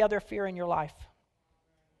over every other fear in your life.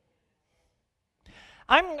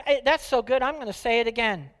 That's so good, I'm going to say it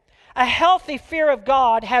again. A healthy fear of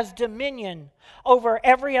God has dominion over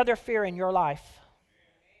every other fear in your life.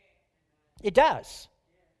 It does.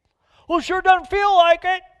 Well, it sure doesn't feel like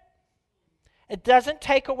it. It doesn't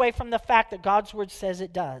take away from the fact that God's Word says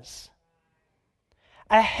it does.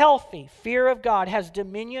 A healthy fear of God has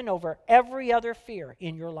dominion over every other fear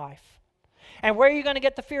in your life. And where are you going to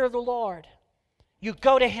get the fear of the Lord? You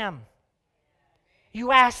go to Him.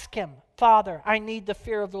 You ask Him, Father, I need the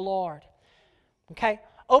fear of the Lord. Okay?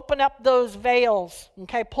 Open up those veils.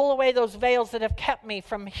 Okay? Pull away those veils that have kept me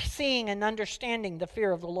from seeing and understanding the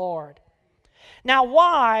fear of the Lord. Now,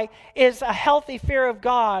 why is a healthy fear of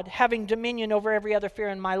God having dominion over every other fear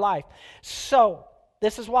in my life? So,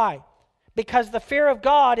 this is why. Because the fear of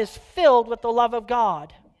God is filled with the love of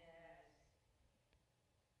God.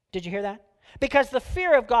 Did you hear that? Because the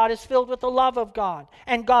fear of God is filled with the love of God.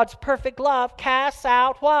 And God's perfect love casts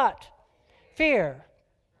out what? Fear.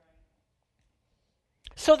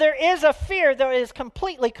 So there is a fear that is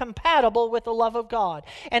completely compatible with the love of God.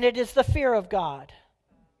 And it is the fear of God.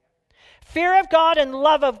 Fear of God and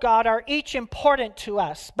love of God are each important to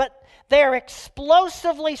us. But they are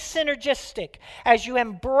explosively synergistic as you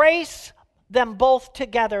embrace them both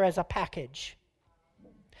together as a package.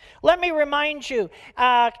 Let me remind you,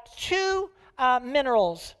 two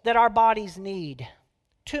minerals that our bodies need.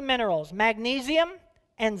 Two minerals, magnesium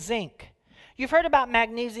and zinc. You've heard about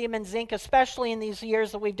magnesium and zinc, especially in these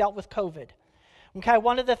years that we've dealt with COVID. Okay,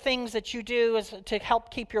 one of the things that you do is to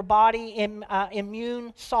help keep your body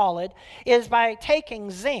immune solid is by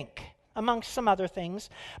taking zinc, amongst some other things.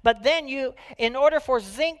 But then in order for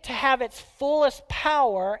zinc to have its fullest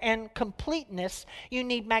power and completeness, you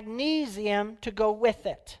need magnesium to go with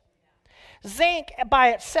it. Zinc by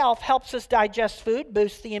itself helps us digest food,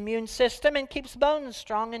 boosts the immune system, and keeps bones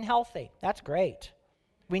strong and healthy. That's great.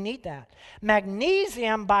 We need that.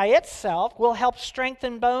 Magnesium by itself will help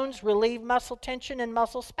strengthen bones, relieve muscle tension and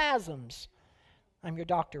muscle spasms. I'm your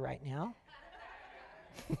doctor right now.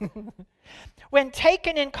 When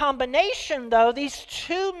taken in combination, though, these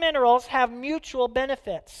two minerals have mutual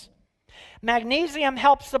benefits. Magnesium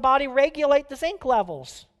helps the body regulate the zinc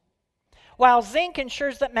levels, while zinc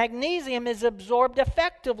ensures that magnesium is absorbed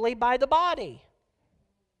effectively by the body.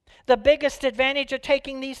 The biggest advantage of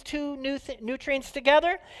taking these two nutrients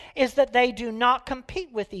together is that they do not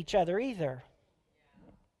compete with each other either.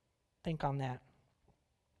 Think on that.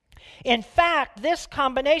 In fact, this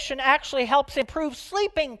combination actually helps improve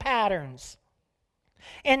sleeping patterns,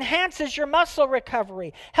 enhances your muscle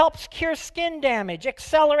recovery, helps cure skin damage,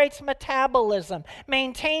 accelerates metabolism,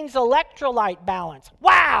 maintains electrolyte balance.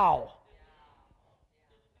 Wow!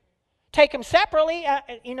 Take them separately,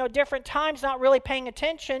 different times, not really paying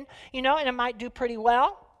attention, and it might do pretty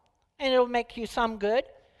well, and it'll make you some good,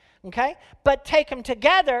 okay? But take them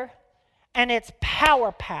together, and it's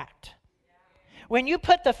power-packed. When you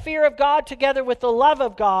put the fear of God together with the love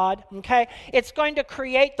of God, okay, it's going to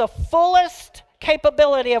create the fullest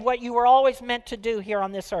capability of what you were always meant to do here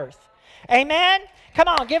on this earth. Amen? Come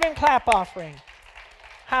on, give him clap offering.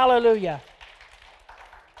 Hallelujah.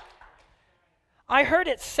 I heard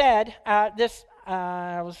it said, I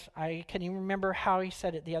can't even remember how he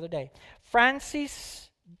said it the other day. Francis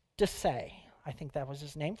de Sales, I think that was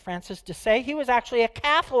his name, Francis de Sales. He was actually a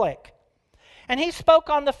Catholic. And he spoke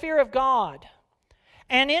on the fear of God.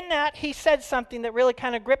 And in that, he said something that really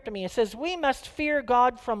kind of gripped me. It says, we must fear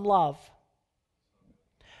God from love,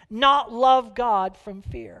 not love God from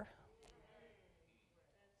fear.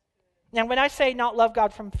 Now, when I say not love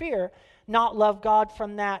God from fear, not love God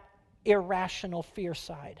from that irrational fear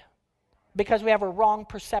side, because we have a wrong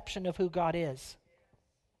perception of who God is.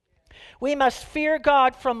 We must fear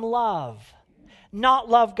God from love, not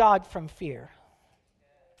love God from fear.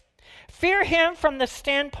 Fear him from the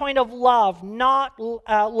standpoint of love, not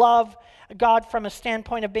love God from a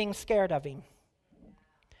standpoint of being scared of him.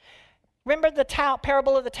 Remember the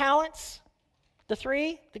parable of the talents? The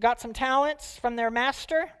three that got some talents from their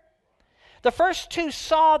master? The first two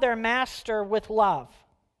saw their master with love.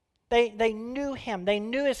 They knew him. They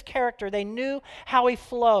knew his character. They knew how he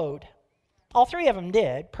flowed. All three of them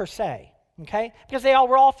did, per se, okay? Because they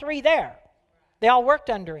were all three there. They all worked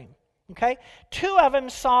under him, okay? Two of them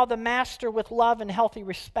saw the master with love and healthy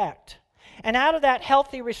respect. And out of that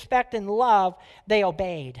healthy respect and love, they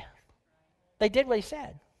obeyed. They did what he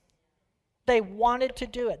said. They wanted to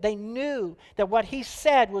do it. They knew that what he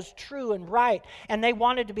said was true and right, and they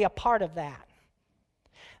wanted to be a part of that.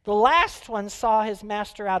 The last one saw his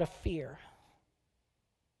master out of fear.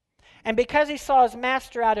 And because he saw his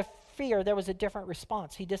master out of fear, there was a different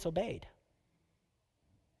response. He disobeyed.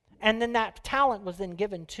 And then that talent was then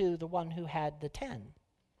given to the one who had the 10.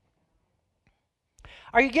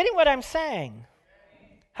 Are you getting what I'm saying?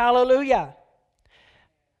 Hallelujah.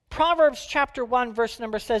 Proverbs chapter 1 verse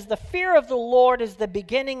number says, the fear of the Lord is the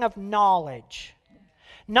beginning of knowledge.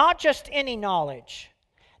 Not just any knowledge.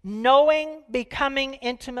 Knowing, becoming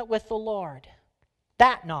intimate with the Lord.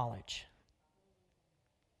 That knowledge.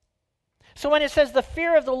 So when it says the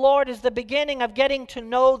fear of the Lord is the beginning of getting to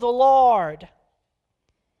know the Lord.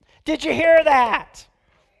 Did you hear that?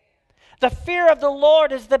 The fear of the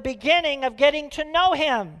Lord is the beginning of getting to know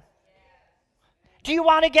him. Do you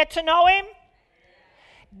want to get to know him?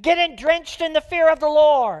 Get drenched in the fear of the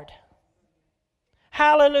Lord.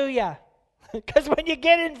 Hallelujah. Because when you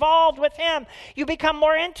get involved with him, you become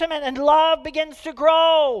more intimate and love begins to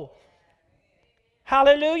grow.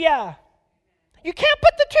 Hallelujah. You can't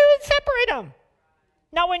put the two and separate them.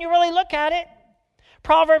 Not when you really look at it.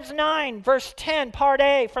 Proverbs 9, verse 10, part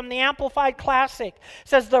A, from the Amplified Classic,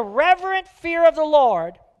 says, the reverent fear of the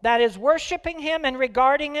Lord, that is worshiping him and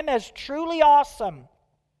regarding him as truly awesome,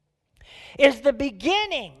 is the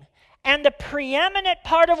beginning and the preeminent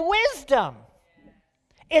part of wisdom.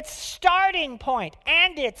 Its starting point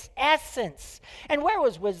and its essence. And where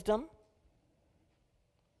was wisdom?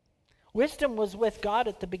 Wisdom was with God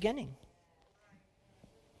at the beginning.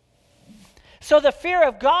 So the fear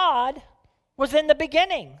of God was in the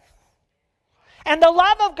beginning. And the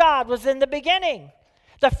love of God was in the beginning.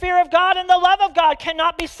 The fear of God and the love of God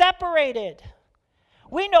cannot be separated.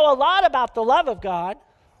 We know a lot about the love of God.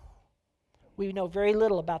 We know very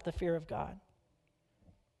little about the fear of God.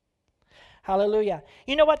 Hallelujah.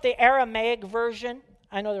 You know what the Aramaic version,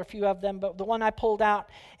 I know there are a few of them, but the one I pulled out,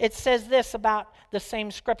 it says this about the same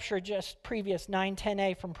scripture just previous,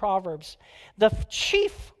 9:10a from Proverbs. The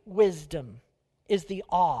chief wisdom is the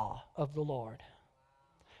awe of the Lord.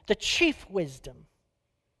 The chief wisdom.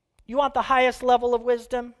 You want the highest level of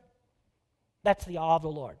wisdom? That's the awe of the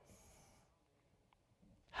Lord.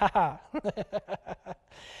 Ha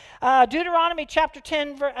ha. Deuteronomy chapter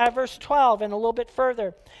 10, verse 12, and a little bit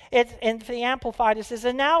further. It's in the Amplified. It says,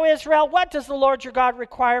 and now, Israel, what does the Lord your God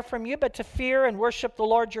require from you but to fear and worship the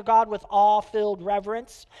Lord your God with awe-filled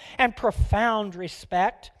reverence and profound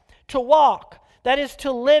respect, to walk, that is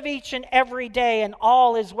to live each and every day in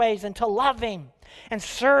all his ways, and to love him and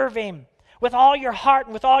serve him with all your heart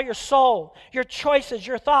and with all your soul, your choices,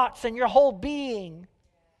 your thoughts, and your whole being.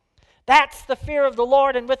 That's the fear of the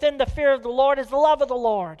Lord, and within the fear of the Lord is the love of the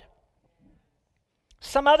Lord.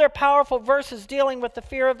 Some other powerful verses dealing with the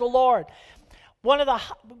fear of the Lord. One of the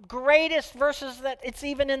greatest verses that it's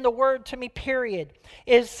even in the Word to me, period,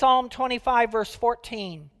 is Psalm 25, verse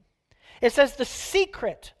 14. It says, the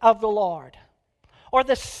secret of the Lord, or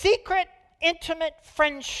the secret, intimate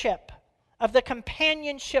friendship of the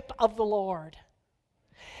companionship of the Lord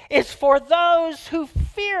is for those who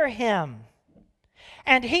fear him,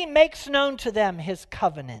 and he makes known to them his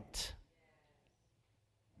covenant.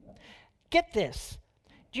 Get this.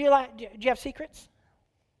 Do you have secrets?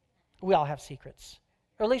 We all have secrets,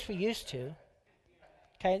 or at least we used to.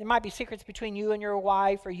 Okay, there might be secrets between you and your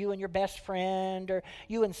wife, or you and your best friend, or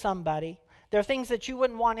you and somebody. There are things that you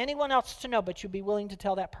wouldn't want anyone else to know, but you'd be willing to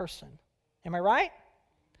tell that person. Am I right?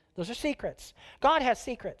 Those are secrets. God has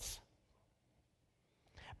secrets.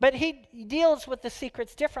 But he deals with the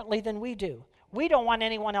secrets differently than we do. We don't want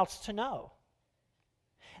anyone else to know.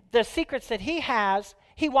 The secrets that he has,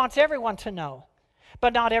 he wants everyone to know.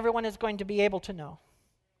 But not everyone is going to be able to know.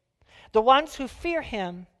 The ones who fear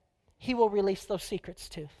him, he will release those secrets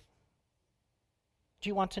to. Do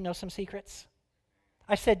you want to know some secrets?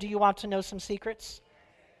 I said, do you want to know some secrets?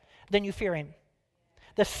 Then you fear him.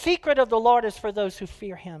 The secret of the Lord is for those who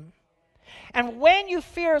fear him. And when you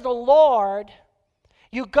fear the Lord,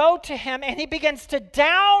 you go to him and he begins to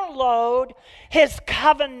download his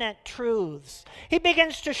covenant truths. He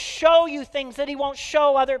begins to show you things that he won't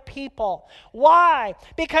show other people. Why?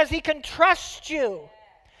 Because he can trust you.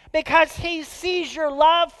 Because he sees your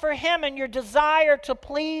love for him and your desire to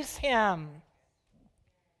please him.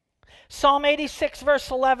 Psalm 86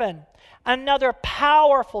 verse 11, another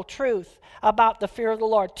powerful truth about the fear of the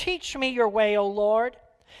Lord. Teach me your way, O Lord,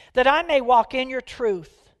 that I may walk in your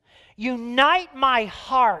truth. Unite my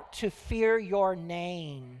heart to fear your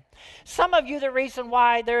name. Some of you, the reason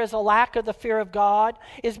why there is a lack of the fear of God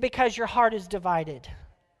is because your heart is divided.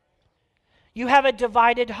 You have a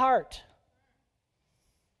divided heart.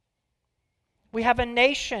 We have a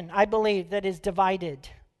nation, I believe, that is divided.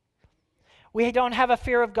 We don't have a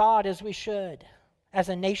fear of God as we should, as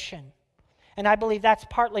a nation. And I believe that's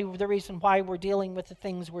partly the reason why we're dealing with the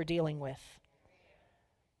things we're dealing with.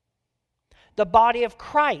 The body of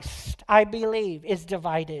Christ, I believe, is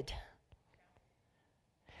divided.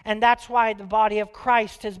 And that's why the body of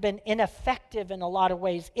Christ has been ineffective in a lot of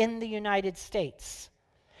ways in the United States.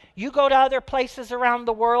 You go to other places around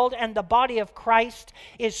the world and the body of Christ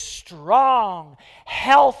is strong,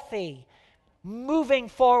 healthy, moving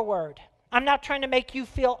forward. I'm not trying to make you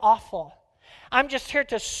feel awful. I'm just here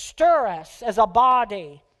to stir us as a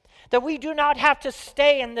body, that we do not have to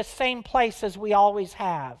stay in the same place as we always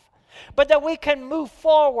have, but that we can move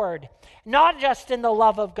forward, not just in the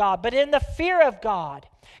love of God, but in the fear of God.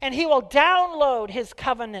 And he will download his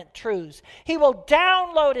covenant truths. He will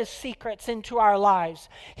download his secrets into our lives.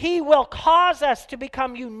 He will cause us to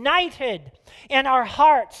become united in our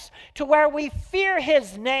hearts to where we fear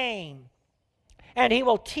his name. And he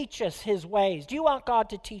will teach us his ways. Do you want God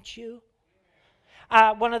to teach you?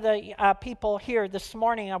 One of the people here this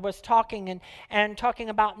morning, I was talking and talking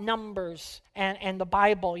about numbers and the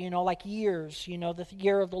Bible, like years, the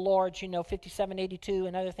year of the Lord, 5782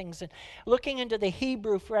 and other things, and looking into the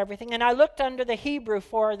Hebrew for everything. And I looked under the Hebrew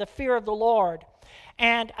for the fear of the Lord.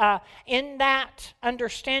 And in that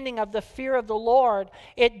understanding of the fear of the Lord,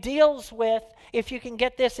 it deals with, if you can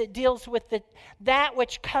get this, it deals with that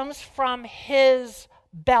which comes from his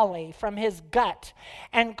belly, from his gut,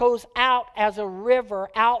 and goes out as a river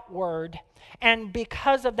outward. And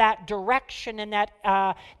because of that direction and that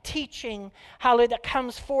teaching, hallelujah, that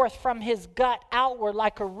comes forth from his gut outward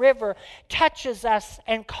like a river, touches us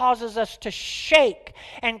and causes us to shake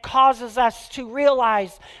and causes us to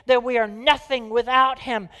realize that we are nothing without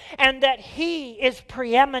him and that he is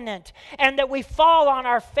preeminent and that we fall on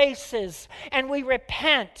our faces and we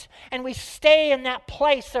repent and we stay in that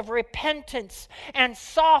place of repentance and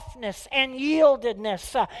softness and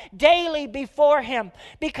yieldedness daily before him,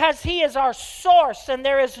 because he is our source, and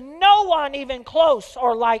there is no one even close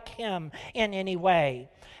or like him in any way.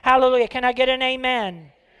 Hallelujah. Can I get an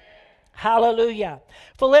amen? Hallelujah.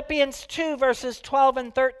 Philippians 2 verses 12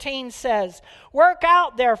 and 13 says, work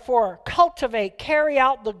out therefore, cultivate, carry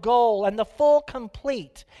out the goal and fully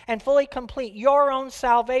complete your own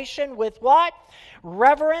salvation with what?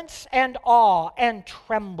 Reverence and awe and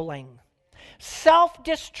trembling.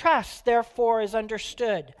 Self-distrust therefore is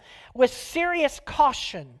understood with serious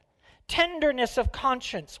caution, tenderness of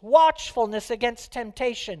conscience, watchfulness against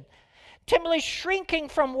temptation, timidly shrinking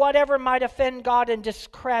from whatever might offend God and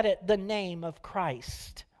discredit the name of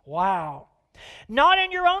Christ. Wow. Not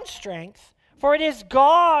in your own strength, for it is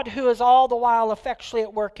God who is all the while effectually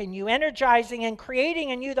at work in you, energizing and creating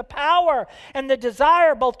in you the power and the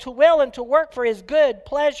desire both to will and to work for his good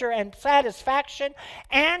pleasure and satisfaction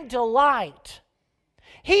and delight.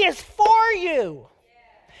 He is for you.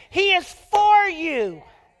 He is for you.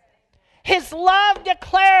 His love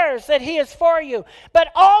declares that He is for you, but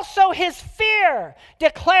also His fear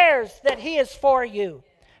declares that He is for you.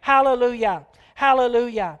 Hallelujah.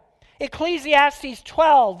 Hallelujah. Ecclesiastes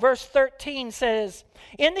 12, verse 13 says,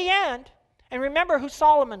 in the end, and remember who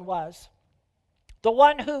Solomon was, the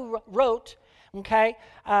one who wrote,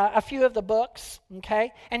 a few of the books,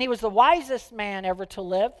 and he was the wisest man ever to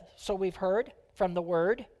live, so we've heard from the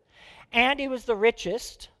Word, and he was the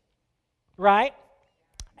richest, right?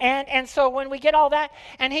 And so when we get all that,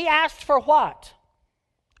 and he asked for what?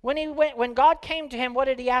 When God came to him, what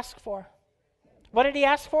did he ask for? What did he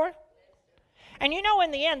ask for? And you know, in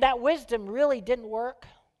the end, that wisdom really didn't work.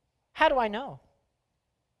 How do I know?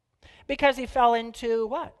 Because he fell into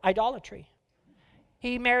what? Idolatry.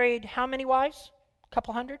 He married how many wives? A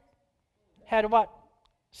couple hundred? Had what?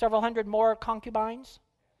 Several hundred more concubines?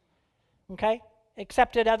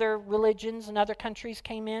 Accepted other religions and other countries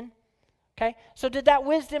came in. So did that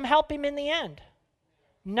wisdom help him in the end?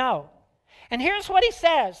 No. And here's what he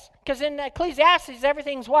says, because in Ecclesiastes,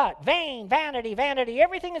 everything's what? Vain, vanity, vanity.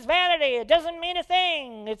 Everything is vanity. It doesn't mean a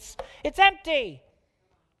thing. It's empty.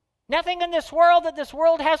 Nothing in this world that this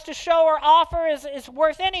world has to show or offer is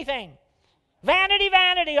worth anything. Vanity,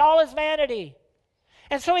 vanity, all is vanity.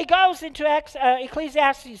 And so he goes into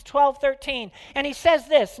Ecclesiastes 12:13, and he says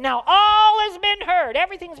this, now all has been heard,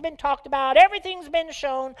 everything's been talked about, everything's been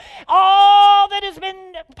shown, all that has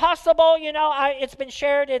been possible, it's been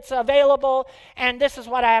shared, it's available, and this is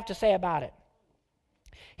what I have to say about it.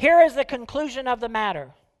 Here is the conclusion of the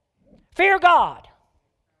matter. Fear God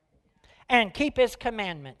and keep His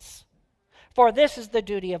commandments, for this is the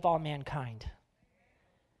duty of all mankind.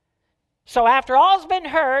 So after all's been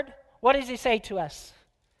heard, what does he say to us?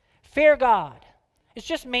 Fear God. It's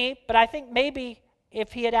just me, but I think maybe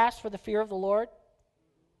if he had asked for the fear of the Lord,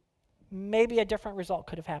 maybe a different result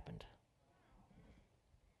could have happened.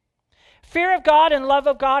 Fear of God and love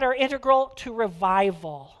of God are integral to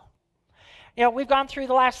revival. We've gone through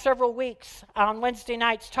the last several weeks on Wednesday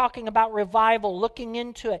nights talking about revival, looking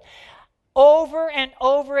into it. Over and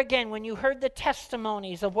over again, when you heard the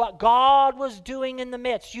testimonies of what God was doing in the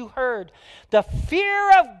midst, you heard the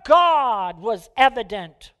fear of God was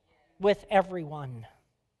evident with everyone.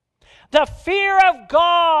 The fear of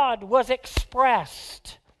God was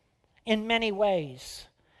expressed in many ways.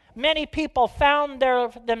 Many people found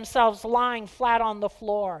themselves lying flat on the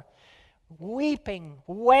floor, weeping,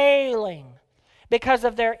 wailing, because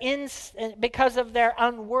of their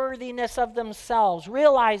unworthiness of themselves,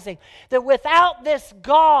 realizing that without this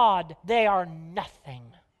God, they are nothing.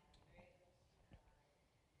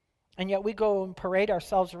 And yet we go and parade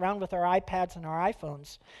ourselves around with our iPads and our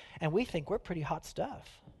iPhones, and we think we're pretty hot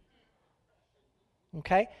stuff.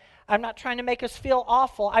 I'm not trying to make us feel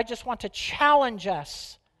awful. I just want to challenge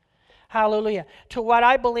us, hallelujah, to what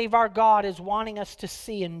I believe our God is wanting us to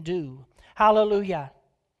see and do. Hallelujah.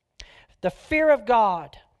 The fear of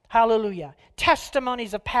God, hallelujah.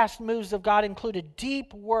 Testimonies of past moves of God include a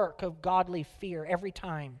deep work of godly fear every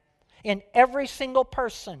time, in every single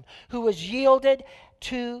person who was yielded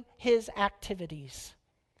to His activities.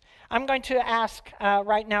 I'm going to ask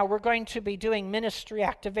right now, we're going to be doing ministry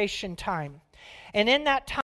activation time. And in that time,